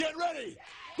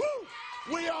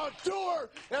We on tour,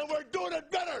 and we're doing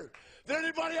it better than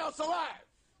anybody else alive.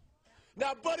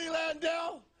 Now, Buddy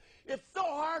Landell, it's so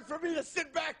hard for me to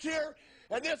sit back here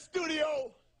in this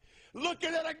studio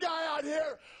looking at a guy out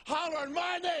here hollering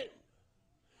my name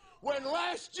when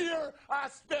last year I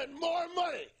spent more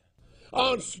money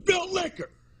on spilt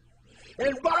liquor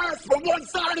and bars from one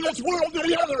side of this world to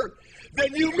the other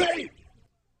than you made.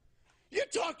 You're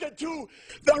talking to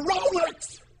the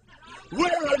Rolex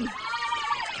wearing,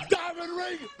 diamond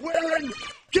ring wearing,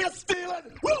 kiss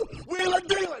stealing, wheeling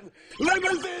dealing,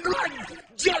 limousine riding,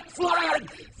 jet flying,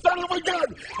 son of a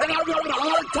gun, and I'm having a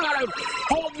hard time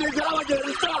holding these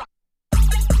alligators down.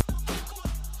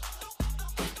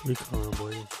 We coming,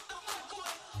 boy.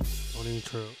 Don't even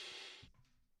trip.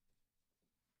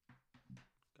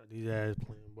 Got these ass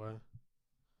playing, boy.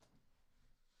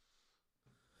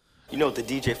 You know, the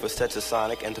DJ for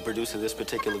Stetsasonic and the producer of this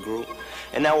particular group.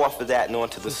 And now off of that and on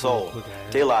to the soul.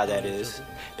 De La, that is.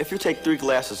 If you take 3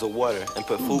 glasses of water and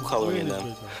put food coloring in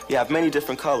them, you have many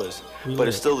different colors, but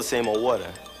it's still the same old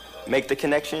water. Make the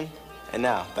connection, and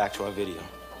now, back to our video.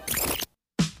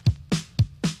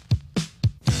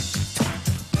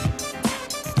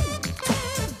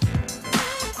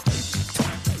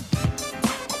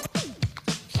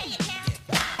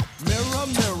 Mirror,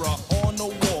 mirror on the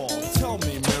wall, tell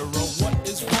me, mirror, what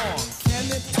is wrong? Can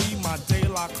it be my De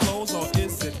La clothes, or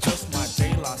is it just my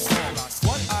De La song?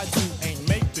 What I do ain't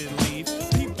make-believe.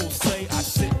 People say I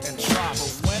sit and try,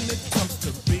 but when it comes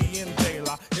to being De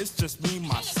La, it's just me,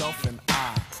 myself, and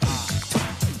I.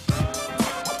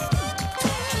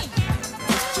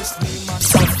 It's just me,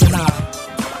 myself, and I.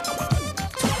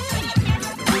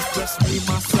 It's just me,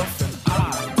 myself, and I.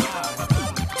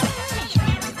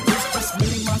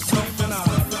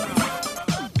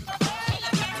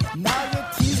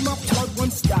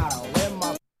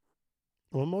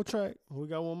 One more track. We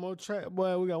got one more track,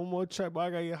 boy. We got one more track, but I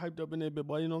gotta get hyped up in there, bit,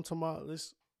 boy. You know what I'm talking about?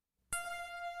 Let's.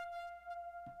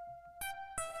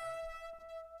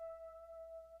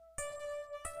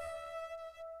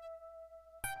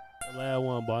 The last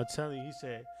one, boy. I'm telling you, he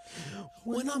said.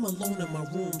 When I'm alone in my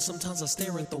room, sometimes I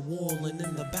stare at the wall, and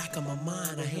in the back of my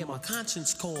mind, I hear my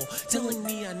conscience call, telling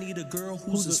me I need a girl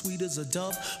who's as sweet as a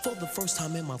dove. For the first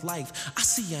time in my life, I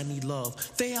see I need love.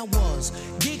 There I was,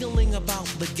 giggling about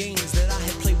the games that I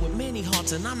had played with many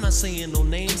hearts, and I'm not saying no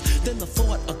names. Then the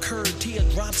thought occurred,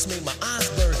 teardrops made my eyes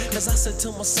burn, as I said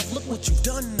to myself, look what you've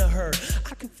done to her.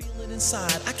 I can feel it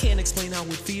inside, I can't explain how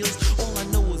it feels. All I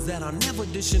know is that I never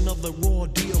dish another raw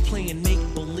deal, playing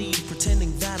make-believe,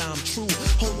 pretending that I'm true.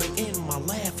 Holding in my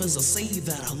laugh as I say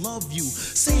that I love you.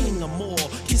 Saying I'm more,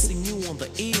 kissing you on the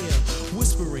ear,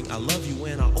 whispering I love you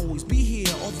and I'll always be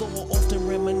here. Although I often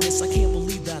reminisce, I can't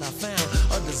believe that I found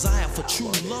a desire for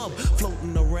true love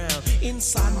floating around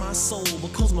inside my soul,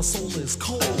 because my soul is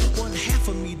cold. One half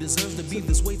of me deserves to be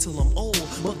this way till I'm old,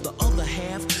 but the other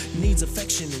half needs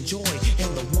affection and joy,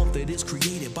 and the warmth that is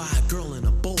created by a girl and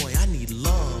a boy. I need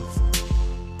love.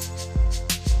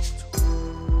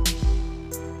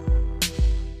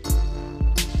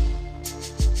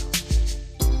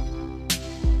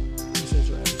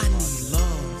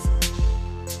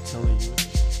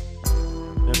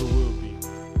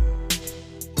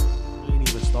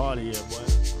 Yet, boy.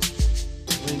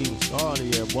 We ain't even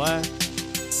started yet, boy.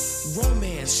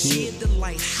 Romance, sheer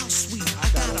delight, how sweet. I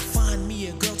gotta find me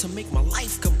a girl to make my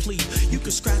life complete. You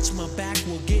can scratch my back,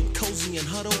 we'll get cozy and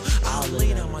huddle. I'll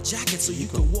lay down my jacket so you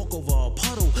can walk over a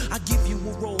puddle. I give you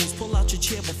a rose, pull out your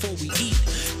chair before we eat.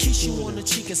 Kiss you on the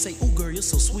cheek and say, ooh girl, you're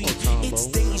so sweet. It's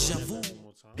deja vu.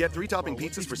 Get 3-topping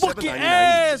pizzas for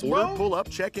 $7.99 each. Order, pull up,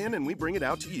 check in, and we bring it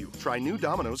out to you. Try new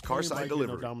Domino's Carside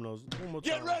Delivery.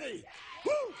 Get ready!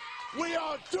 Woo! We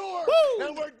on tour,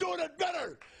 and we're doing it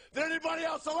better than anybody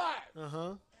else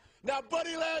alive. Now,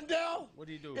 Buddy Landell, what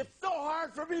do you do? It's so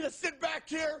hard for me to sit back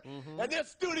here in this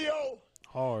studio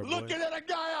looking at a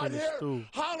guy out here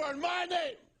hollering my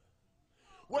name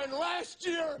when last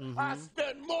year I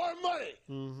spent more money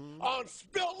on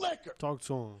spilt liquor. Talk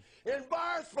to him. In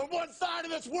bars from one side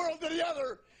of this world to the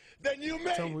other than you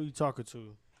made. Tell me who you talking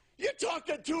to. You're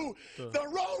talking to the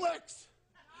Rolex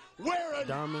wearing,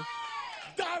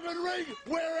 diamond ring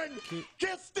wearing,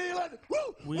 kiss stealing,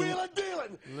 wheeling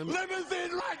dealing,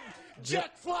 limousine riding,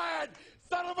 jet flying,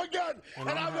 son of a gun, and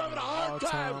I'm having a hard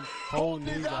time holding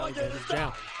these alligators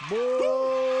down.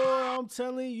 Boy, I'm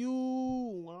telling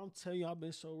you, I've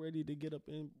been so ready to get up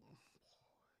in.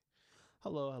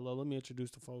 Hello. Let me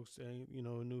introduce the folks that ain't,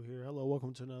 new here. Hello,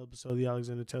 welcome to another episode of the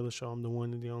Alexander Taylor Show. I'm the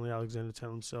one and the only Alexander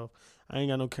Taylor himself. I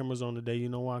ain't got no cameras on today. You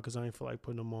know why? Because I ain't feel like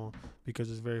putting them on because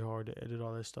it's very hard to edit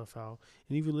all that stuff out.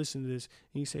 And if you listen to this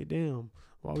and you say, damn,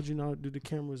 why would you not do the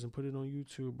cameras and put it on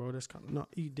YouTube, bro? That's kind of not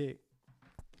eat dick.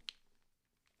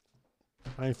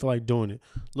 I ain't feel like doing it.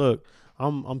 Look,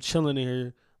 I'm chilling in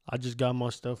here. I just got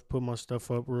put my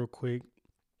stuff up real quick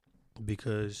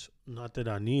because not that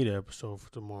I need an episode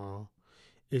for tomorrow.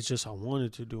 It's just I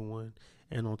wanted to do one.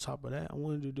 And on top of that, I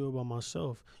wanted to do it by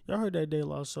myself. Y'all heard that De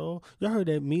La Soul? Y'all heard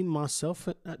that me, myself?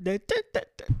 Y'all don't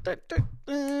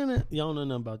know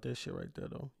nothing about that shit right there,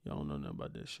 though. Y'all don't know nothing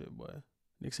about that shit, boy.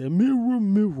 They said, mirror,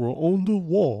 mirror on the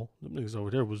wall. Them niggas over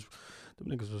there was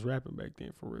rapping back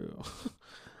then, for real.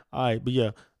 All right, but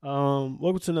yeah.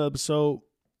 Welcome to another episode.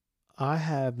 I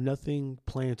have nothing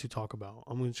planned to talk about.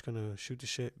 I'm just going to shoot the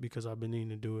shit because I've been needing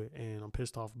to do it, and I'm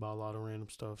pissed off about a lot of random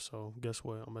stuff. So guess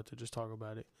what? I'm about to just talk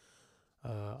about it.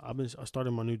 I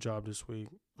started my new job this week,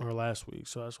 or last week,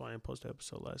 so that's why I didn't post the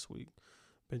episode last week.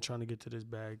 Been trying to get to this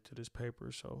bag, to this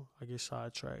paper, so I get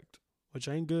sidetracked, which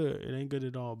ain't good. It ain't good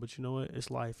at all, but you know what?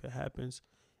 It's life. It happens,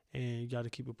 and you got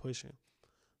to keep it pushing.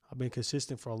 I've been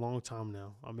consistent for a long time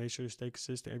now. I made sure to stay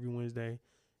consistent every Wednesday.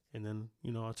 And then,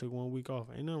 I took 1 week off.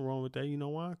 Ain't nothing wrong with that. You know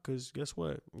why? Because guess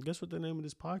what? Guess what the name of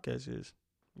this podcast is?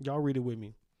 Y'all read it with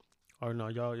me. Or no,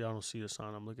 y'all don't see the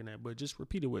sign I'm looking at. But just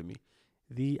repeat it with me.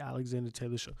 The Alexander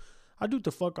Taylor Show. I do what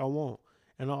the fuck I want.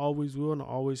 And I always will and I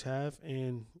always have.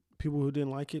 And people who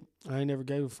didn't like it, I ain't never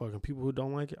gave a fuck. And people who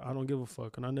don't like it, I don't give a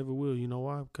fuck. And I never will. You know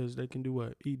why? Because they can do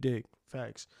what? Eat dick.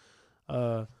 Facts.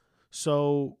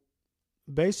 So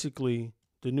basically,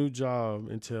 the new job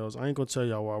entails, I ain't going to tell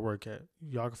y'all where I work at.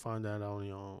 Y'all can find that out on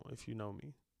your own if you know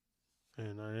me.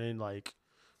 And I ain't like,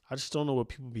 I just don't know what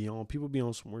people be on. People be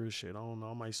on some weird shit. I don't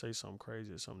know. I might say something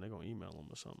crazy or something. They're going to email them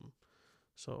or something.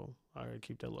 So I got to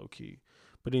keep that low key.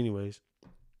 But anyways,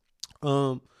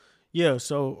 yeah,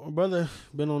 so brother,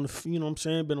 been on the, what I'm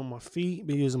saying? Been on my feet,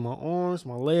 been using my arms,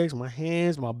 my legs, my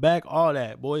hands, my back, all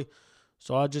that, boy.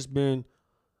 So I just been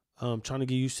trying to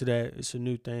get used to that. It's a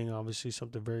new thing, obviously,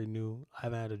 something very new. I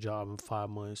haven't had a job in 5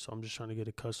 months, so I'm just trying to get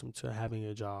accustomed to having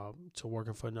a job, to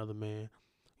working for another man,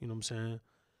 you know what I'm saying?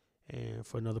 And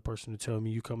for another person to tell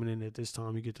me, you coming in at this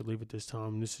time, you get to leave at this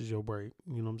time, and this is your break.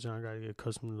 You know what I'm saying? I got to get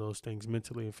accustomed to those things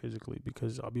mentally and physically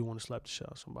because I'll be wanting to slap the shit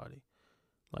out of somebody.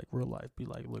 Like, real life. Be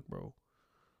like, look, bro,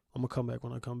 I'm going to come back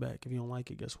when I come back. If you don't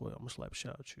like it, guess what? I'm going to slap the shit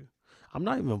out at you. I'm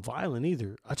not even violent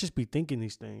either. I just be thinking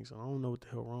these things. I don't know what the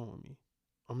hell wrong with me.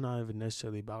 I'm not even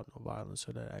necessarily about no violence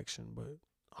or that action, but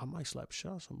I might slap a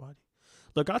shot at somebody.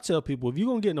 Look, I tell people, if you're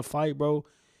going to get in a fight, bro,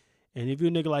 and if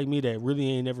you're a nigga like me that really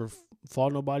ain't never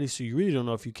fought nobody, so you really don't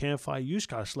know if you can fight, you just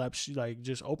got to slap, like,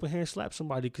 just open hand slap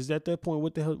somebody, because at that point,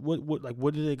 what the hell,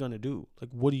 what are they going to do? Like,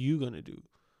 what are you going to do?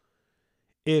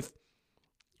 If,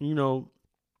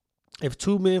 if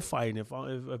two men fighting, if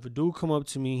a dude come up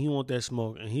to me, he want that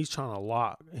smoke, and he's trying to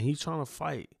lock, and he's trying to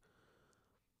fight,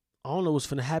 I don't know what's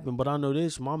finna happen, but I know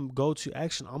this. My go-to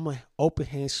action, I'm going to open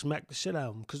hand smack the shit out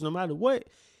of him. Because no matter what,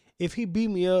 if he beat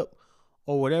me up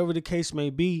or whatever the case may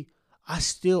be, I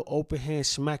still open hand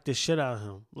smack the shit out of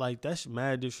him. Like, that's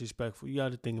mad disrespectful. You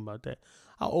got to think about that.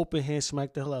 I open hand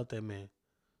smack the hell out that man.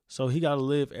 So he got to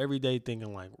live every day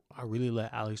thinking, like, I really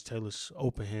let Alex Taylor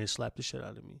open hand slap the shit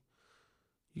out of me.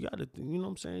 You got to, you know what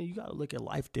I'm saying? You got to look at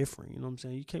life different. You know what I'm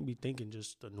saying? You can't be thinking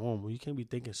just the normal. You can't be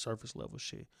thinking surface level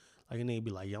shit. Like, a nigga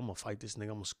be like, yeah, I'm going to fight this nigga.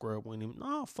 I'm going to square up with him.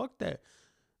 Nah, fuck that.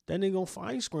 That nigga going to fight.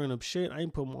 I ain't squaring up shit. I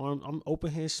ain't put my arm. I'm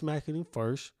open hand smacking him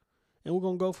first. And we're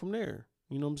going to go from there.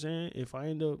 You know what I'm saying? If I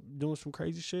end up doing some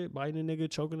crazy shit, biting a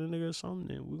nigga, choking a nigga or something,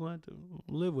 then we're going to have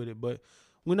to live with it. But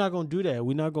we're not going to do that.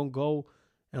 We're not going to go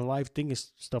in life thinking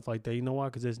stuff like that. You know why?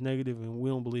 Because that's negative, and we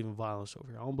don't believe in violence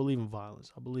over here. I don't believe in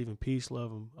violence. I believe in peace,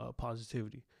 love, and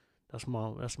positivity. That's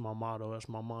my motto. That's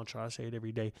my mantra. I say it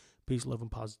every day. Peace, love,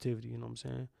 and positivity. You know what I'm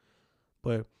saying?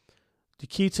 But the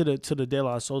key to the De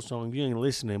La Soul song, if you ain't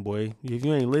listening, boy, if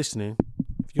you ain't listening,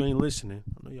 I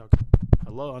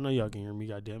know y'all can hear me,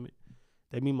 goddammit.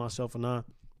 That me, myself, and I.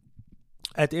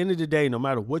 At the end of the day, no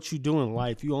matter what you do in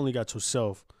life, you only got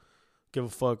yourself. Give a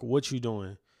fuck what you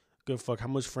doing. Give a fuck how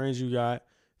much friends you got,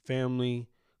 family,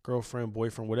 girlfriend,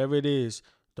 boyfriend, whatever it is.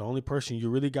 The only person you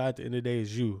really got at the end of the day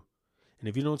is you. And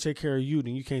if you don't take care of you,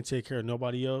 then you can't take care of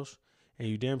nobody else. And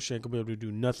you damn sure ain't going to be able to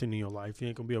do nothing in your life. You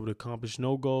ain't going to be able to accomplish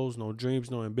no goals, no dreams,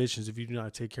 no ambitions if you do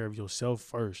not take care of yourself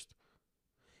first.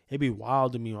 It'd be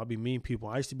wild to me. I'd be mean people.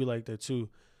 I used to be like that too.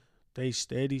 They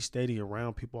steady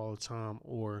around people all the time,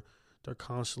 or they're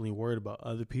constantly worried about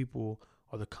other people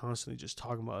or they're constantly just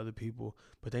talking about other people,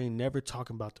 but they ain't never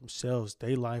talking about themselves,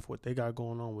 their life, what they got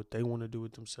going on, what they want to do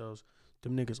with themselves.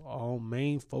 Them niggas all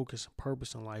main focus and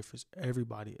purpose in life is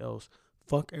everybody else.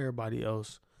 Fuck everybody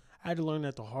else. I had to learn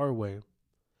that the hard way.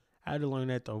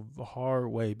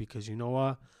 Because you know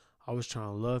what? I was trying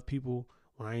to love people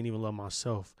when I ain't even love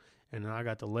myself. And then I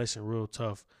got the lesson real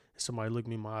tough. And somebody looked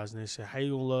me in my eyes and they said, how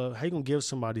you gonna give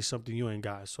somebody something you ain't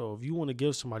got? So if you want to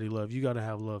give somebody love, you got to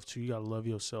have love too. You got to love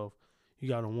yourself. You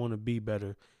got to want to be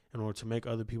better in order to make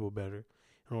other people better.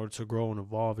 In order to grow and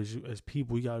evolve as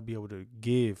people, you got to be able to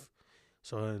give.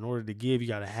 So in order to give, you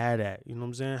got to have that. You know what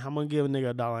I'm saying? How am I going to give a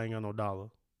nigga $1? I ain't got no dollar.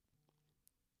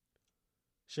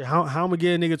 Shit, how am I going to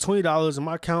give a nigga $20 in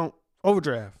my account?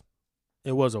 Overdraft.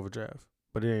 It was overdraft,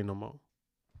 but it ain't no more.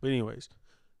 But anyways,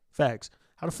 facts.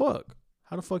 How the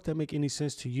fuck that make any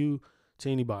sense to you,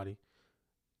 to anybody?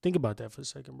 Think about that for a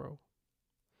second, bro.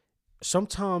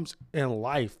 Sometimes in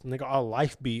life, nigga, our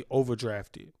life be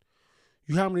overdrafted.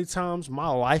 You know how many times my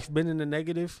life been in the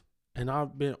negative and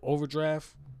I've been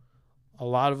overdraft? A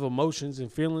lot of emotions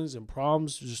and feelings and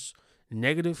problems, just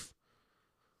negative.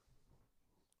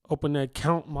 Open that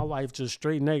account, my life just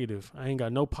straight negative. I ain't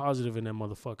got no positive in that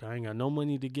motherfucker. I ain't got no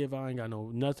money to give. I ain't got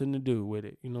nothing to do with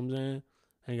it. You know what I'm saying?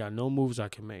 I ain't got no moves I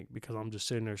can make because I'm just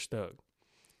sitting there stuck.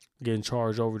 Getting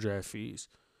charged overdraft fees.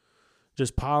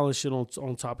 Just piling shit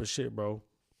on top of shit, bro.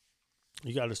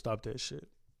 You got to stop that shit.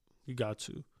 You got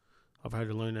to. I've had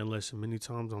to learn that lesson many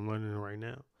times. I'm learning it right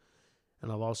now.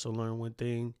 And I've also learned one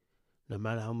thing. No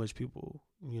matter how much people,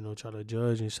 try to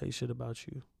judge and say shit about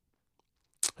you,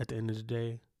 at the end of the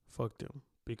day, fuck them.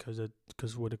 Because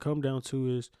what it come down to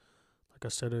is, like I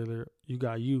said earlier, you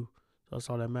got you. That's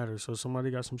all that matters. So if somebody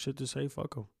got some shit to say,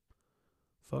 fuck them.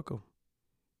 Fuck them.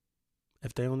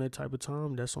 If they on that type of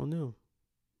time, that's on them.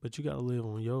 But you got to live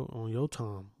on your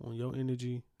time, on your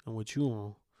energy, and what you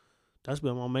on. That's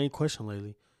been my main question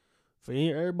lately. For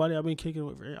everybody I've been kicking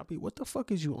with, what the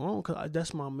fuck is you on? Cause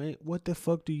that's my main. What the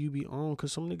fuck do you be on?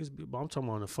 Cause some niggas be, I'm talking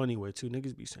about in a funny way too.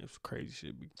 Niggas be saying some crazy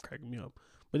shit, be cracking me up.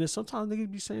 But then sometimes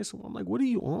niggas be saying something. I'm like, what are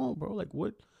you on, bro? Like,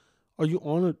 what are you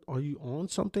on? Are you on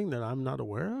something that I'm not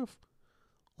aware of?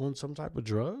 On some type of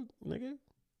drug, nigga?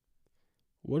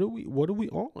 What are we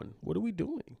on? What are we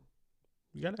doing?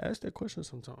 You gotta ask that question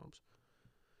sometimes.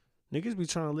 Niggas be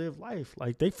trying to live life.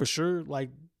 Like, they for sure, like,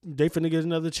 they finna get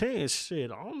another chance.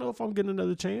 Shit, I don't know if I'm getting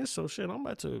another chance. So, shit, I'm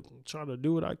about to try to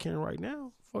do what I can right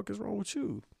now. Fuck is wrong with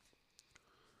you?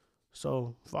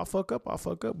 So, if I fuck up,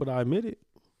 but I admit it.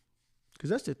 Because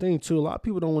that's the thing, too. A lot of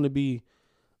people don't want to be,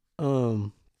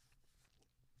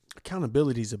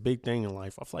 accountability is a big thing in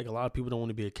life. I feel like a lot of people don't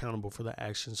want to be accountable for their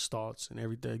actions, thoughts, and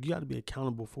everything. You got to be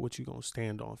accountable for what you're going to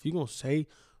stand on. If you're going to say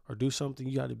or do something,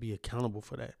 you got to be accountable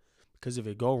for that. Because if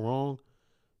it go wrong,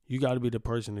 you got to be the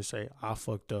person to say, I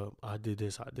fucked up, I did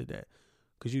this, I did that.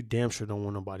 Because you damn sure don't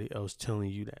want nobody else telling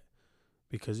you that.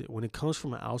 Because when it comes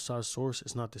from an outside source,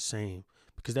 it's not the same.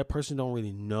 Because that person don't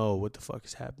really know what the fuck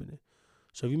is happening.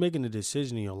 So if you're making a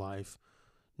decision in your life,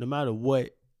 no matter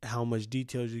what, how much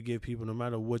details you give people, no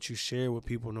matter what you share with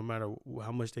people, no matter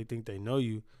how much they think they know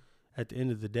you, at the end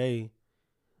of the day,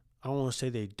 I don't want to say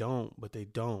they don't, but they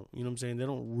don't. You know what I'm saying? They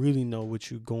don't really know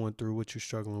what you're going through, what you're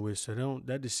struggling with. So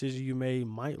that decision you made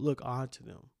might look odd to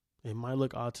them. It might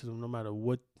look odd to them no matter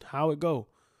how it go.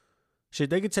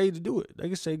 Shit, they can tell you to do it. They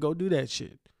can say, go do that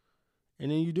shit. And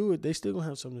then you do it, they still gonna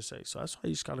have something to say. So that's why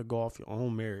you just gotta go off your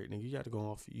own merit, nigga. You gotta go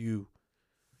off you.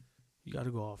 You gotta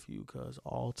go off you, cuz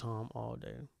all time, all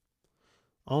day.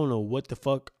 I don't know what the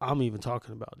fuck I'm even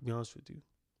talking about, to be honest with you.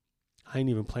 I ain't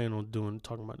even planning on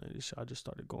talking about this shit. I just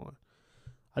started going.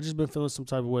 I just been feeling some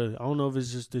type of way. I don't know if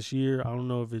it's just this year. I don't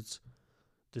know if it's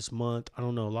this month. I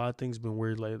don't know. A lot of things been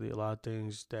weird lately. A lot of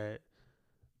things that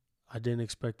I didn't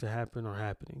expect to happen are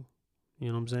happening. You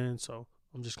know what I'm saying? So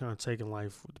I'm just kind of taking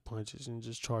life with the punches and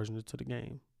just charging it to the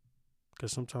game.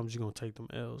 Because sometimes you're going to take them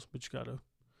L's, but you got to,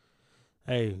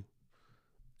 hey,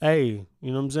 you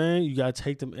know what I'm saying? You got to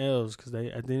take them L's because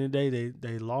at the end of the day,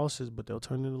 they losses, but they'll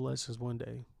turn into lessons one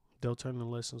day.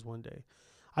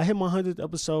 I hit my 100th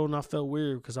episode and I felt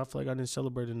weird because I feel like I didn't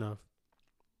celebrate enough.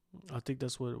 I think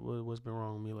that's what's been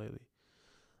wrong with me lately.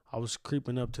 I was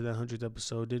creeping up to that 100th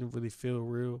episode, didn't really feel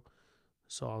real.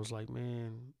 So I was like,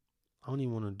 man, I don't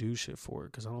even want to do shit for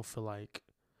it because I don't feel like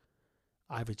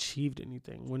I've achieved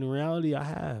anything. When in reality, I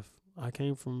have. I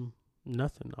came from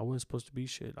nothing. I wasn't supposed to be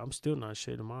shit. I'm still not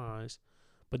shit in my eyes.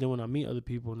 But then when I meet other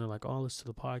people and they're like, oh, listen to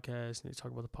the podcast, and they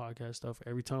talk about the podcast stuff,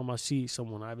 every time I see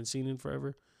someone I haven't seen in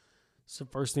forever, it's the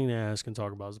first thing they ask and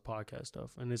talk about is the podcast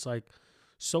stuff. And it's like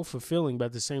so fulfilling, but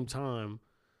at the same time,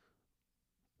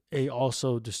 it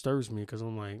also disturbs me because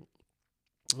I'm like,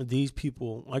 these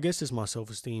people, I guess it's my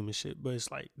self-esteem and shit, but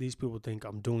it's like these people think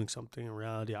I'm doing something. In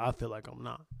reality, I feel like I'm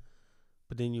not.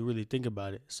 But then you really think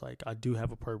about it, it's like I do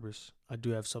have a purpose. I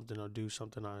do have something I do,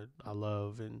 something I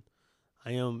love, and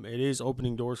it is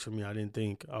opening doors for me I didn't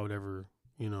think I would ever,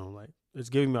 like, it's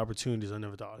giving me opportunities I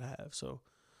never thought I'd have. So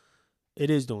it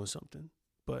is doing something.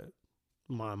 But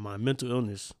my mental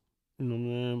illness,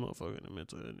 man, motherfucking the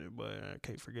mental illness, but I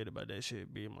can't forget about that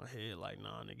shit be in my head. Like,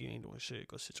 nah, nigga, you ain't doing shit.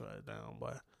 Go sit your ass down,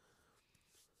 boy.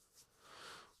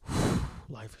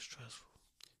 Life is stressful.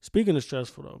 Speaking of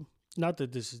stressful, though, not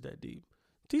that this is that deep.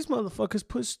 These motherfuckers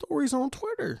put stories on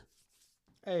Twitter.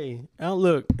 Hey,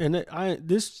 look, and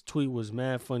this tweet was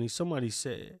mad funny. Somebody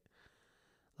said,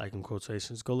 like in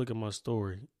quotations, go look at my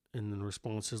story. And then the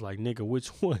response is like, nigga, which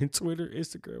one? Twitter,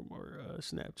 Instagram, or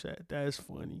Snapchat? That's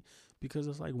funny. Because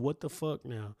it's like, what the fuck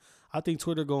now? I think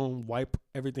Twitter gonna wipe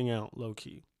everything out low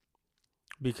key.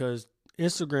 Because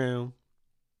Instagram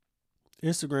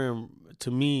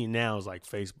to me now is like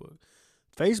Facebook.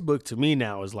 Facebook to me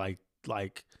now is like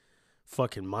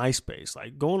fucking MySpace.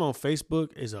 Like, going on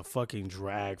Facebook is a fucking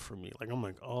drag for me. Like, I'm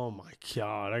like, oh my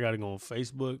God, I gotta go on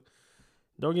Facebook.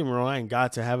 Don't get me wrong, I ain't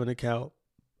got to have an account.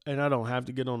 And I don't have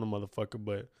to get on the motherfucker,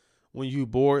 but when you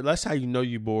bored, that's how you know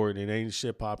you bored and ain't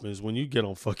shit popping is when you get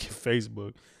on fucking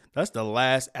Facebook. That's the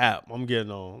last app I'm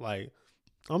getting on. Like,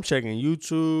 I'm checking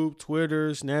YouTube, Twitter,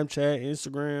 Snapchat,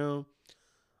 Instagram.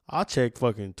 I'll check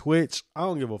fucking Twitch. I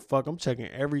don't give a fuck. I'm checking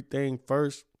everything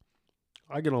first.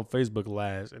 I get on Facebook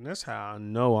last, and that's how I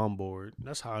know I'm bored.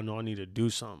 That's how I know I need to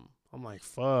do something. I'm like,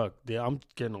 fuck, I'm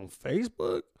getting on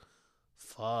Facebook?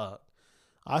 Fuck.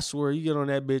 I swear, you get on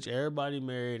that bitch, everybody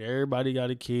married, everybody got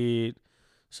a kid,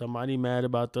 somebody mad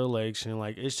about the election.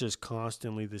 Like, it's just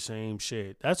constantly the same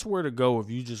shit. That's where to go if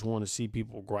you just want to see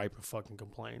people gripe and fucking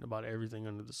complain about everything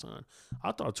under the sun.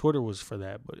 I thought Twitter was for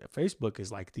that, but Facebook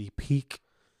is like the peak.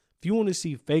 If you want to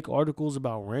see fake articles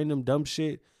about random dumb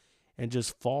shit and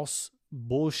just false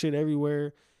bullshit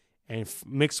everywhere and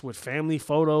mixed with family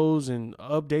photos and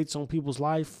updates on people's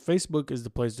life, Facebook is the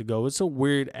place to go. It's a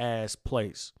weird-ass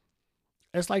place.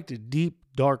 It's like the deep,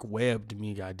 dark web to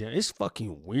me, goddamn. It's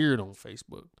fucking weird on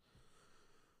Facebook.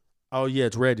 Oh, yeah,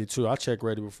 it's Reddit, too. I check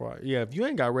Reddit before if you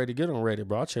ain't got Reddit, get on Reddit,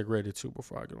 bro. I check Reddit, too,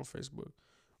 before I get on Facebook.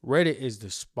 Reddit is the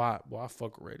spot. Well, I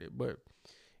fuck with Reddit. But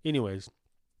anyways,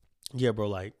 yeah, bro,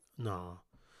 like, nah,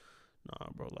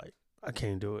 bro, like, I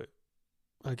can't do it.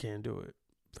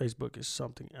 Facebook is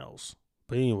something else.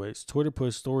 But anyways, Twitter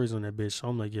puts stories on that bitch. So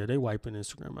I'm like, yeah, they wiping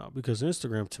Instagram out. Because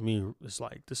Instagram, to me, is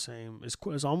like the same.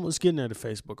 It's almost getting there to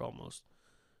Facebook almost.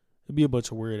 It'd be a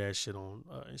bunch of weird-ass shit on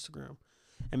Instagram.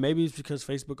 And maybe it's because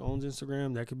Facebook owns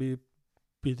Instagram. That could be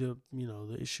the,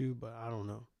 the issue. But I don't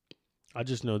know. I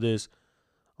just know this.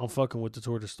 I'm fucking with the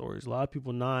Twitter stories. A lot of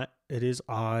people not. It is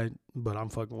odd, but I'm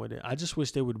fucking with it. I just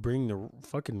wish they would bring the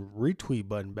fucking retweet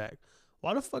button back.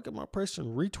 Why the fuck am I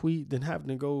pressing retweet then having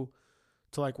to go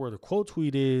to like where the quote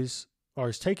tweet is, or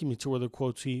it's taking me to where the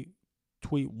quote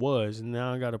tweet was, and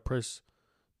now I gotta press.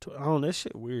 I don't know, that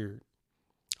shit weird.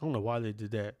 I don't know why they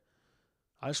did that.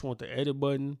 I just want the edit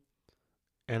button,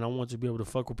 and I want to be able to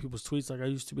fuck with people's tweets like I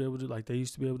used to be able to, like they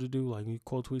used to be able to do. Like you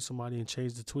quote tweet somebody and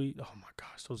change the tweet. Oh my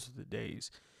gosh, those are the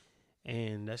days.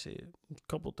 And that's it. A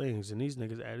couple things, and these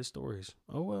niggas added stories.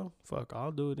 Oh well, fuck,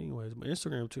 I'll do it anyways. But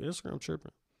Instagram too. Instagram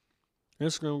tripping.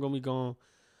 Instagram gonna be gone.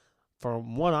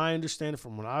 From what I understand,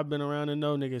 from what I've been around and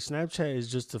know, nigga, Snapchat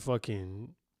is just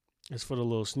it's for the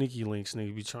little sneaky links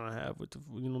nigga be trying to have with the,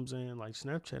 you know what I'm saying? Like,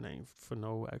 Snapchat ain't for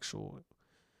no actual,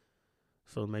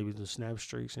 for maybe the snap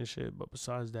streaks and shit. But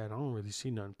besides that, I don't really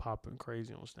see nothing popping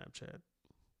crazy on Snapchat.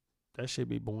 That shit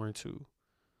be boring too.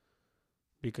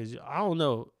 Because, I don't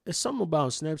know, it's something about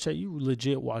Snapchat, you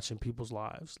legit watching people's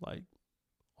lives, like,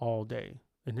 all day.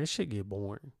 And that shit get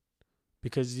boring.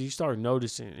 Because you start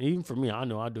noticing, even for me, I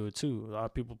know I do it too. A lot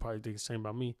of people probably think the same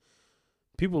about me.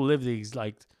 People live these,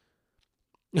 like,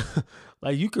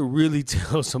 like you could really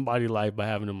tell somebody's life by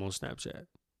having them on Snapchat.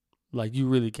 Like, you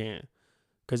really can.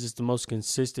 Because it's the most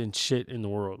consistent shit in the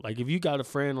world. Like, if you got a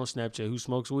friend on Snapchat who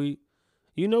smokes weed,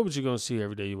 you know what you're going to see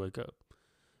every day you wake up.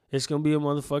 It's going to be a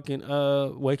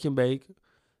motherfucking wake and bake.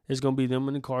 It's going to be them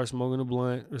in the car smoking a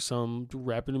blunt or something,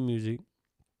 rapping the music.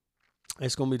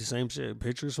 It's going to be the same shit.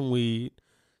 Picture some weed.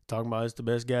 Talking about it's the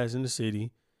best gas in the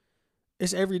city.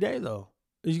 It's every day, though.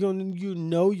 You're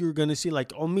going to see,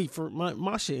 like, on me, for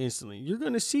my shit instantly. You're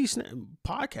going to see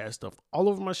podcast stuff all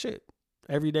over my shit.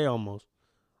 Every day almost.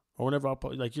 Or whenever I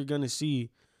post. Like, you're going to see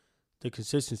the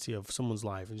consistency of someone's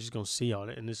life. And you're just going to see all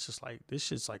that. And it's just like, this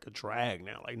shit's like a drag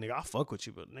now. Like, nigga, I fuck with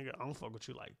you. But, nigga, I don't fuck with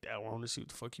you like that. I want to see what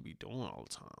the fuck you be doing all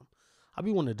the time. I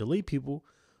be wanting to delete people.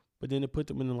 But then it put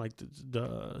them in like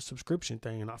the subscription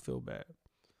thing, and I feel bad.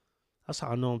 That's how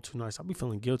I know I'm too nice. I be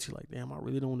feeling guilty, like, damn, I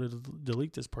really don't want to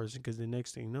delete this person, because the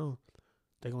next thing you know,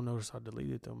 they gonna notice I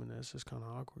deleted them, and that's just kind of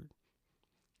awkward.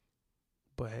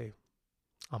 But hey,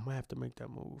 I might have to make that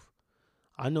move.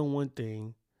 I know one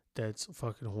thing that's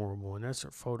fucking horrible, and that's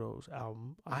her photos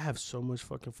album. I have so much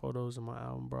fucking photos in my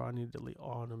album, bro. I need to delete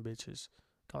all them bitches.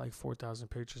 Got like 4,000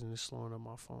 pictures, and it's slowing up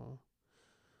my phone.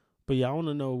 But yeah, I want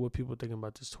to know what people thinking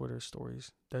about this Twitter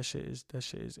stories. That shit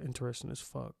is interesting as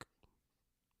fuck.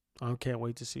 I can't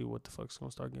wait to see what the fuck's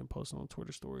gonna start getting posted on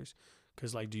Twitter stories.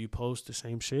 Cause like, do you post the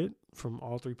same shit from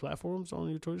all 3 platforms on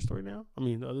your Twitter story now? I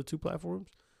mean, the other 2 platforms.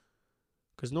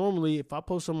 Cause normally, if I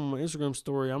post something on my Instagram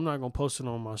story, I'm not gonna post it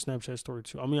on my Snapchat story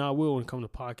too. I mean, I will when it comes to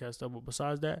podcast stuff, but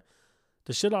besides that,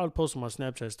 the shit I would post on my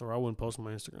Snapchat story, I wouldn't post on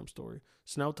my Instagram story.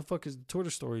 So now, what the fuck is the Twitter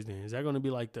stories then? Is that gonna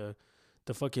be like the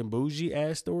fucking bougie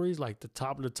ass stories, like the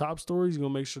top of the top stories? You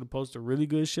gonna make sure to post the really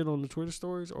good shit on the Twitter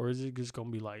stories, or is it just gonna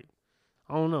be like,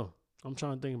 I don't know. I'm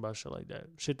trying to think about shit like that.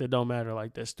 Shit that don't matter,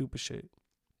 like that stupid shit.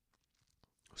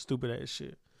 Stupid ass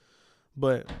shit.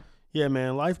 But yeah,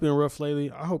 man, life been rough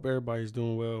lately. I hope everybody's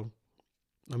doing well.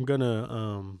 I'm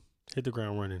gonna hit the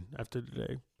ground running after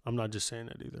today. I'm not just saying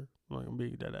that either. I'm not gonna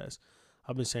be that ass.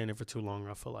 I've been saying it for too long.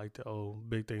 I feel like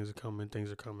big things are coming,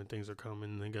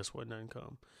 and then guess what? Nothing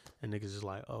come. And niggas is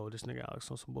like, oh, this nigga Alex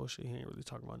on some bullshit. He ain't really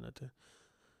talking about nothing.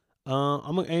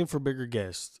 I'm gonna aim for bigger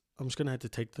guests. I'm just gonna have to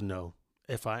take the no.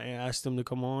 If I ask them to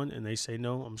come on and they say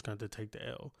no, I'm just gonna have to take the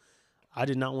L. I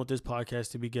did not want this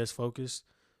podcast to be guest focused,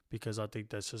 because I think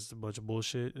that's just a bunch of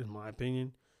bullshit, in my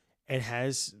opinion. It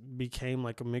has became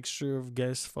like a mixture of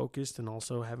guest focused and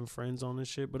also having friends on this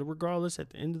shit. But regardless,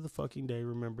 at the end of the fucking day,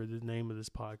 remember the name of this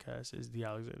podcast is The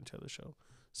Alexander Taylor Show.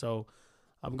 So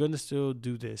I'm going to still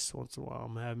do this once in a while.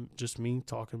 I'm having just me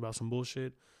talking about some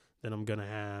bullshit. Then I'm going to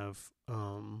have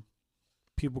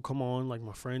people come on, like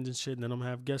my friends and shit. And then I'm going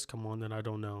to have guests come on that I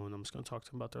don't know. And I'm just going to talk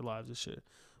to them about their lives and shit.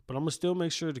 But I'm going to still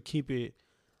make sure to keep it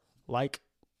like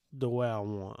the way I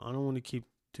want. I don't want to keep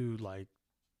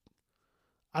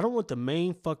I don't want the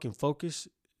main fucking focus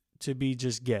to be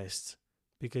just guests,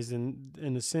 because in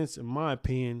a sense, in my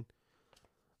opinion,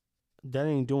 that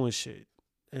ain't doing shit.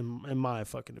 In my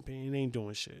fucking opinion, it ain't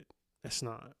doing shit. It's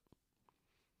not.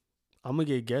 I'm gonna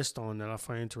get guests on that I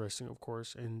find interesting, of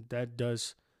course, and that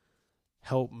does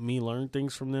help me learn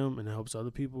things from them, and it helps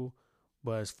other people.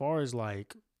 But as far as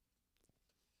like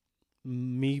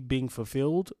me being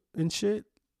fulfilled and shit,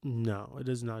 no, it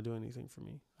does not do anything for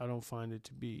me. I don't find it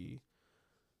to be.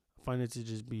 I find it to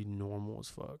just be normal as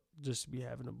fuck. Just to be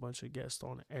having a bunch of guests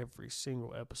on every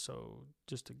single episode.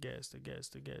 Just a guest.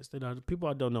 They're not people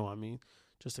I don't know, I mean.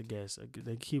 Just a guest.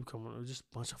 They keep coming on. Just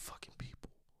a bunch of fucking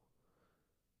people.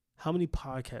 How many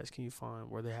podcasts can you find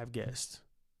where they have guests?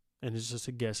 And it's just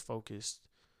a guest focused.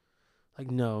 Like,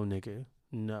 no, nigga.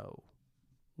 No.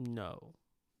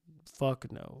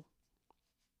 Fuck no.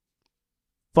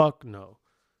 Fuck no.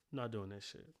 I'm not doing that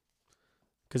shit.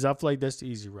 Because I feel like that's the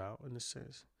easy route in a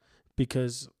sense.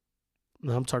 Because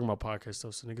I'm talking about podcast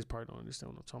stuff, so niggas probably don't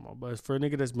understand what I'm talking about. But for a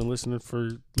nigga that's been listening to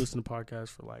podcasts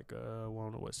for like, I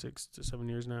don't know, 6 to 7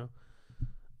 years now,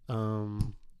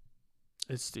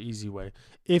 it's the easy way.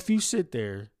 If you sit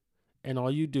there and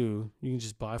all you do, you can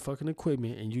just buy fucking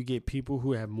equipment and you get people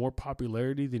who have more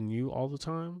popularity than you all the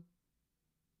time,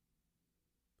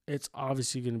 it's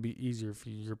obviously going to be easier for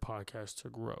your podcast to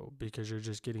grow, because you're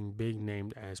just getting big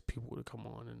named ass people to come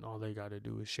on, and all they got to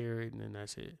do is share it, and then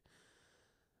that's it.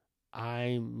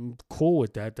 I'm cool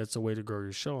with that. That's a way to grow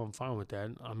your show. I'm fine with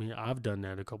that. I mean, I've done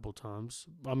that a couple times.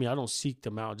 I mean, I don't seek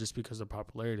them out just because of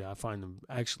popularity. I find them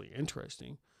actually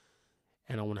interesting,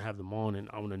 and I want to have them on, and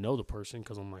I want to know the person,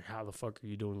 because I'm like, how the fuck are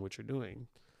you doing what you're doing?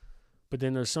 But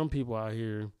then there's some people out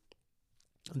here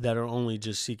that are only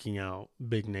just seeking out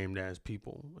big named ass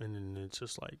people, and then it's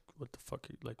just like, what the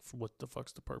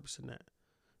fuck's the purpose in that?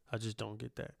 I just don't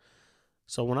get that.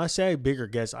 So when I say bigger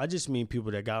guests, I just mean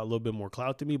people that got a little bit more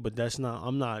clout than me, but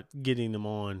I'm not getting them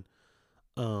on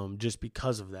just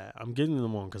because of that. I'm getting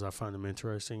them on because I find them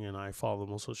interesting, and I follow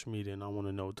them on social media, and I want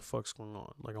to know what the fuck's going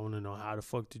on. Like, I want to know, how the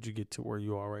fuck did you get to where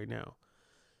you are right now?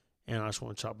 And I just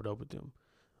want to chop it up with them.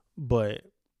 But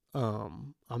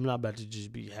I'm not about to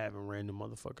just be having random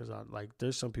motherfuckers.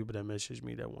 There's some people that message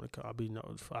me that want to come.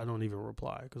 I don't even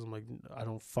reply, because I'm like, I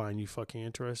don't find you fucking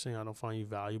interesting. I don't find you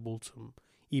valuable to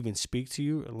even speak to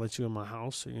you unless you're in my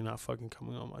house, so you're not fucking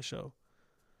coming on my show.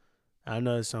 I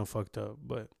know it sounds fucked up,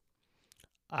 but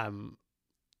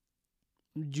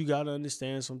you gotta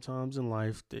understand sometimes in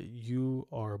life that you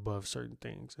are above certain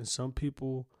things, and some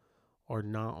people are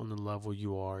not on the level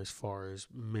you are as far as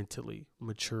mentally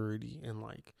maturity and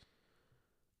like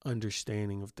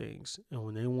understanding of things. And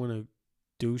when they want to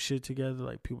do shit together,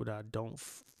 like people that I don't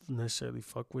necessarily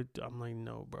fuck with, I'm like,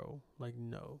 no, bro. Like,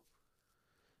 no.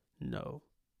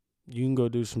 You can go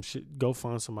do some shit. Go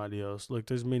find somebody else. Look,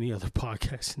 there's many other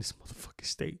podcasts in this motherfucking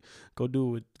state. Go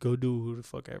do it. Go do who the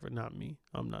fuck ever. Not me.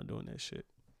 I'm not doing that shit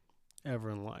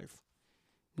ever in life.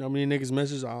 You know how many niggas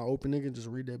message? I'll open nigga, just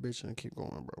read that bitch and keep going,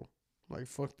 bro. Like,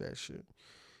 fuck that shit.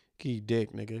 Keep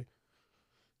dick, nigga.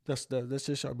 That's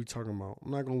just y'all be talking about.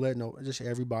 I'm not gonna let just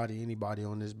anybody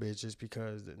on this bitch just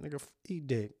because the nigga eat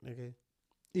dick, nigga.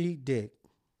 Eat dick.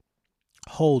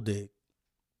 Whole dick.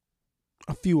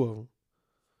 A few of them.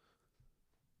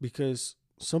 Because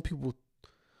some people,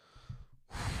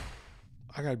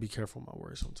 I gotta be careful with my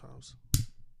words sometimes.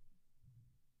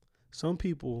 Some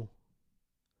people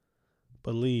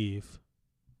believe,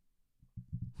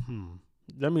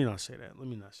 let me not say that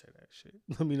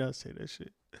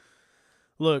shit.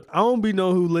 Look, I don't be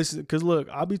know who listens, because look,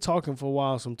 I be talking for a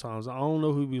while sometimes. I don't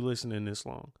know who be listening this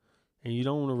long. And you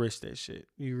don't want to risk that shit.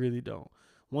 You really don't.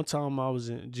 One time I was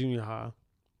in junior high.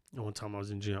 When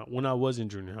I was in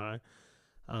junior high,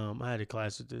 I had a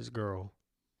class with this girl.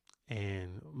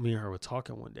 And me and her were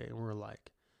talking one day. And we were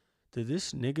like, did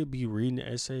this nigga be reading the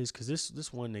essays? Because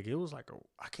this one nigga, it was like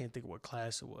I can't think of what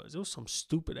class it was. It was some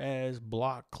stupid ass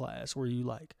block class where you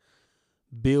like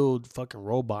build fucking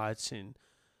robots and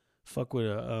fuck with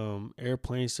a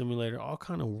airplane simulator, all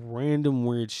kind of random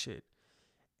weird shit.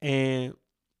 And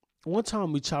one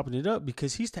time we chopping it up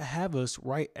because he used to have us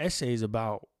write essays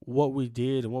about what we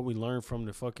did and what we learned from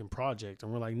the fucking project.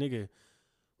 And we're like, nigga,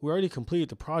 we already completed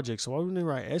the project, so why wouldn't we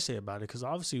write an essay about it? Because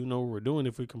obviously we know what we're doing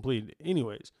if we complete it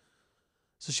anyways.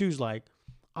 So she was like,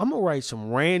 I'm going to write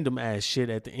some random ass shit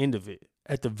at the end of it,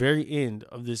 at the very end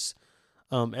of this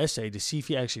essay to see if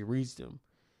he actually reads them.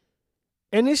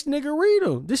 And this nigga read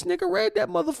them. This nigga read that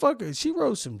motherfucker. She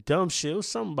wrote some dumb shit. It was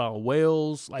something about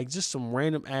whales, like just some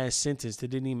random ass sentence that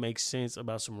didn't even make sense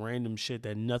about some random shit that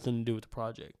had nothing to do with the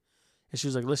project. And she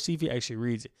was like, let's see if he actually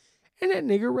reads it. And that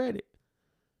nigga read it.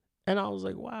 And I was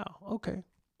like, wow, okay.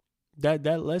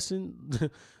 That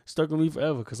lesson stuck with me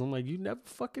forever because I'm like, you never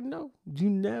fucking know. You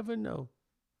never know.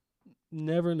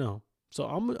 Never know. So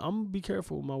I'm going to be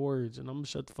careful with my words and I'm going to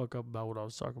shut the fuck up about what I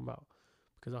was talking about.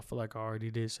 Because I feel like I already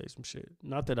did say some shit.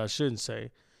 Not that I shouldn't say.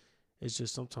 It's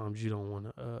just sometimes you don't want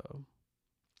to,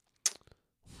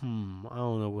 I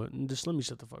don't know what. Just let me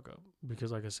shut the fuck up.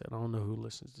 Because like I said, I don't know who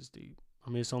listens this deep.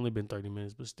 I mean, it's only been 30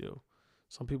 minutes, but still.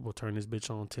 Some people turn this bitch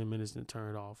on 10 minutes and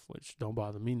turn it off, which don't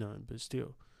bother me none, but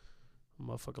still. A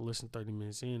motherfucker listened 30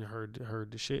 minutes in and heard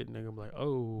the shit. And nigga, I'm like,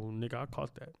 oh, nigga, I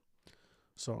caught that.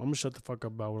 So I'm going to shut the fuck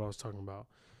up about what I was talking about.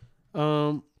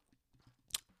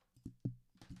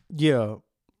 Yeah.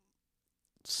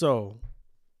 So,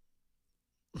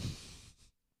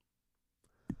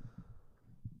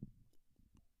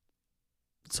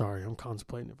 sorry, I'm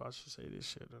contemplating if I should say this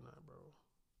shit or not, bro.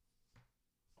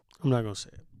 I'm not going to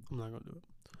say it. I'm not going to do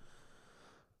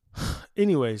it.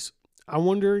 Anyways, I'm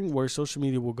wondering where social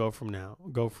media will go from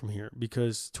here,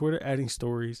 because Twitter adding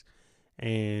stories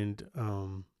and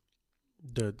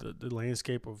the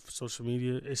landscape of social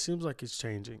media, it seems like it's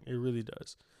changing. It really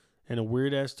does. In a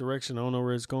weird ass direction. I don't know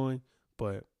where it's going.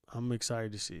 But I'm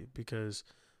excited to see because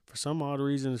for some odd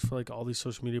reason, it's like all these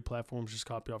social media platforms just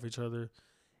copy off each other,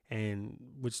 and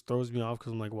which throws me off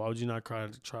because I'm like, why would you not try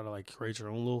to like create your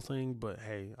own little thing? But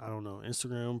hey, I don't know.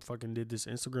 Instagram fucking did this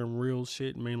Instagram Reels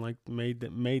shit and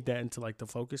made that into like the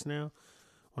focus now.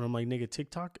 When I'm like, nigga,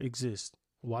 TikTok exists.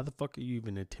 Why the fuck are you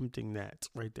even attempting that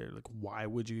right there? Like, why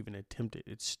would you even attempt it?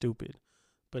 It's stupid.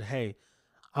 But hey,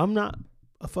 I'm not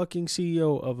a fucking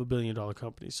CEO of $1 billion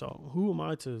company. So who am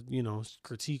I to,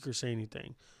 critique or say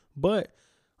anything? But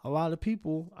a lot of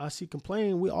people I see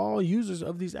complaining, we all users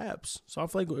of these apps. So I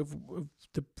feel like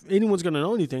if anyone's going to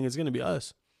know anything, it's going to be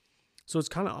us. So it's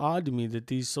kind of odd to me that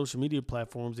these social media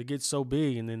platforms, they get so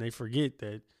big and then they forget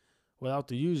that without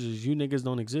the users, you niggas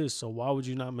don't exist. So why would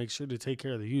you not make sure to take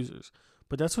care of the users?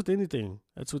 But that's with anything.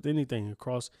 That's with anything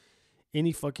across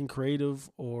any fucking creative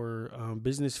or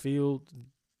business field.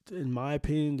 In my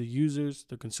opinion, the users,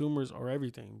 the consumers are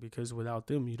everything, because without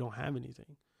them, you don't have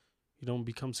anything. You don't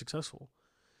become successful.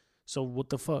 So what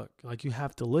the fuck? Like, you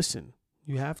have to listen.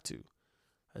 You have to.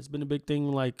 It's been a big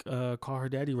thing, like Call Her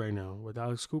Daddy right now with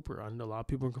Alex Cooper. I know a lot of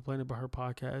people are complaining about her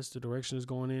podcast. The direction is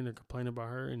going in. They're complaining about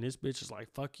her. And this bitch is like,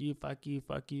 fuck you,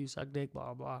 suck dick,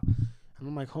 blah, blah. And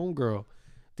I'm like, homegirl,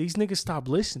 these niggas stop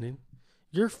listening.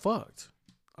 You're fucked.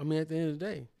 I mean, at the end of the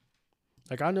day.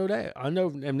 Like, I know that. I know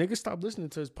if niggas stop listening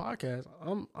to his podcast,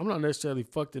 I'm not necessarily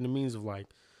fucked in the means of like,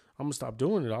 I'm going to stop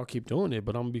doing it. I'll keep doing it.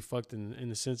 But I'm going to be fucked in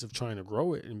the sense of trying to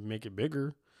grow it and make it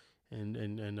bigger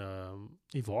and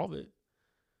evolve it.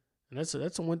 And that's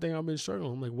the one thing I've been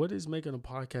struggling. I'm like, what is making a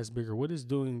podcast bigger? What is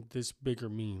doing this bigger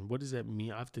mean? What does that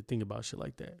mean? I have to think about shit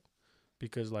like that,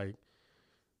 because like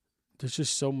there's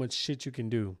just so much shit you can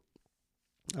do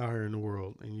out here in the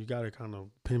world, and you got to kind of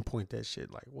pinpoint that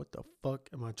shit. Like, what the fuck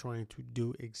am I trying to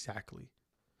do exactly?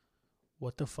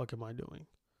 What the fuck am I doing?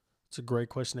 It's a great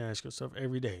question to ask yourself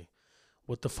every day.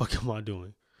 What the fuck am I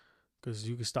doing? Because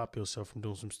you can stop yourself from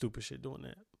doing some stupid shit doing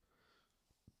that.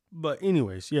 But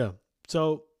anyways, yeah.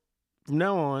 So from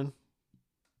now on,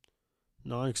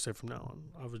 no, I can say from now on.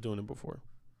 I was doing it before.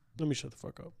 Let me shut the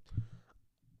fuck up.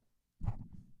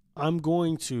 I'm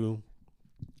going to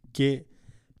get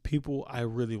people I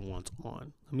really want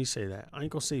on. Let me say that. I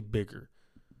ain't gonna say bigger,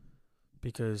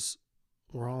 because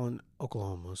we're all in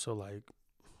Oklahoma. So like,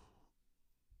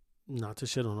 not to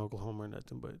shit on Oklahoma or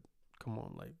nothing, but come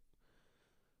on, like,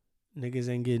 niggas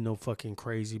ain't getting no fucking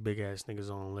crazy big ass niggas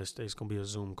on unless there's gonna be a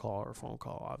Zoom call or a phone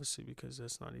call, obviously, because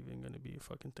that's not even gonna be a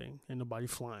fucking thing. Ain't nobody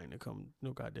flying to come,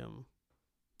 no goddamn.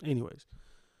 Anyways,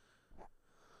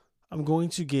 I'm going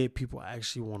to get people I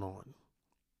actually want on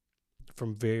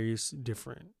from various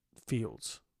different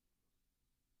fields.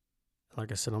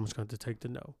 Like I said, I'm just going to take the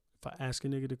no. If I ask a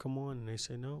nigga to come on and they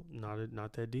say no,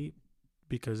 not that deep,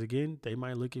 because again, they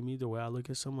might look at me the way I look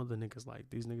at some other niggas. Like,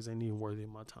 these niggas ain't even worthy of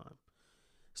my time.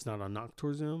 It's not a knock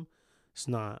towards them. It's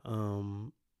not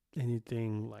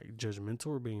anything like judgmental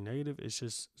or being negative. It's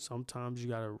just sometimes you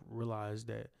got to realize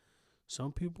that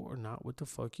some people are not what the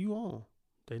fuck you on.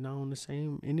 They're not on the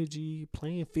same energy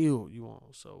playing field you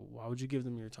on. So why would you give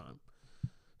them your time?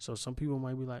 So some people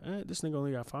might be like, this nigga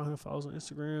only got 500 followers on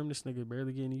Instagram. This nigga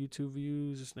barely getting YouTube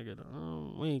views. This nigga,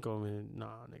 we ain't going,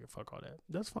 nah, nigga, fuck all that.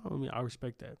 That's fine with me. I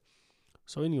respect that.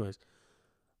 So anyways,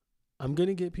 I'm going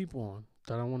to get people on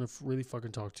that I want to really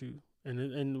fucking talk to.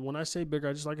 And when I say bigger,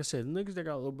 I just, like I said, niggas that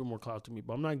got a little bit more clout to me,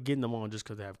 but I'm not getting them on just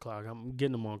because they have clout. I'm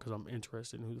getting them on because I'm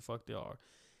interested in who the fuck they are.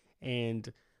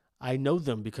 And I know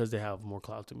them because they have more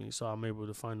clout to me. So I'm able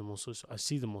to find them on social. I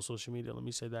see them on social media. Let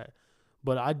me say that.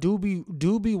 But I do be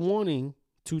wanting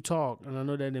to talk, and I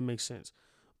know that didn't make sense.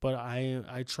 But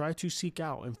I try to seek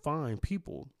out and find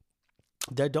people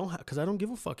that don't have, because I don't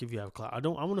give a fuck if you have clout. I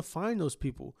want to find those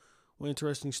people with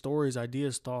interesting stories,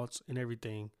 ideas, thoughts, and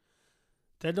everything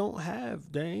that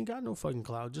ain't got no fucking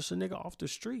clout. Just a nigga off the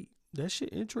street. That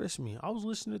shit interests me. I was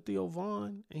listening to Theo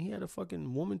Vaughn, and he had a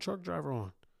fucking woman truck driver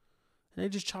on. And they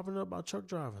just chopping up about truck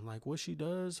driving, like what she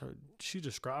does. She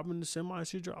describing the semi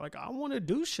she drive. Like, I want to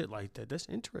do shit like that. That's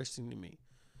interesting to me.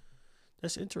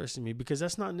 Because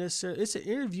that's not necessarily, it's an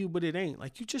interview, but it ain't.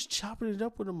 Like, you just chopping it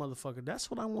up with a motherfucker.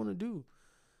 That's what I want to do.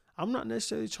 I'm not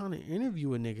necessarily trying to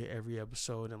interview a nigga every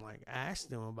episode and like ask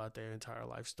them about their entire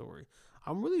life story.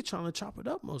 I'm really trying to chop it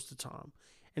up most of the time.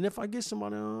 And if I get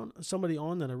somebody on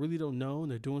that I really don't know,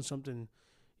 and they're doing something,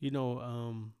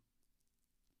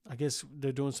 I guess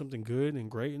they're doing something good and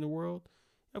great in the world,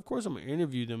 of course I'm going to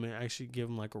interview them and actually give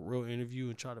them like a real interview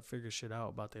and try to figure shit out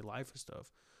about their life and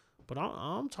stuff. But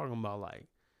I'm talking about like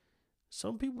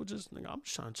some people just, I'm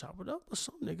just trying to chop it up with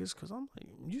some niggas because I'm like,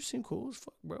 you seem cool as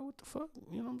fuck, bro. What the fuck?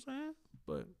 You know what I'm saying?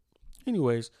 But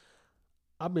anyways,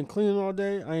 I've been cleaning all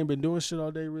day. I ain't been doing shit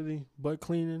all day really, but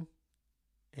cleaning.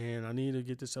 And I need to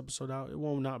get this episode out. It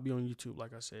won't not be on YouTube,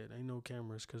 like I said. Ain't no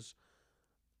cameras because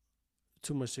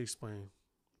too much to explain.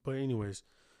 But anyways,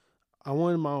 I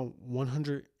wanted my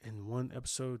 101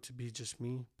 episode to be just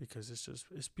me because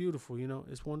it's beautiful,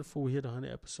 It's wonderful. We hit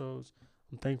 100 episodes.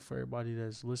 I'm thankful for everybody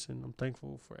that's listened. I'm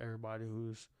thankful for everybody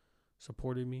who's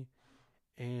supported me.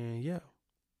 And yeah.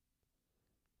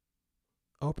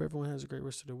 I hope everyone has a great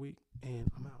rest of the week.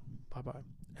 And I'm out. Bye-bye.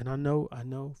 And I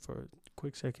know for a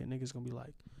quick second, niggas gonna be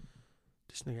like,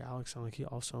 this nigga Alex sound like he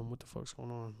awesome. What the fuck's going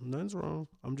on? Nothing's wrong.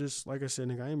 I'm just, like I said,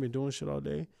 nigga, I ain't been doing shit all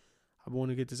day. I want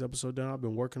to get this episode done. I've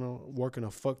been working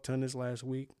a fuck ton this last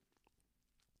week.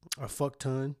 A fuck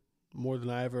ton. More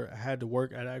than I ever had to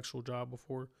work at an actual job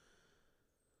before.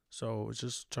 So it's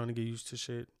just trying to get used to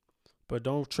shit. But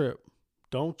don't trip.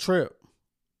 Don't trip.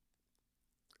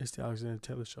 It's the Alexander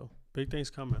Taylor Show. Big things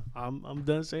coming. I'm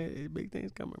done saying it. Big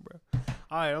things coming, bro.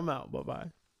 All right, I'm out. Bye-bye.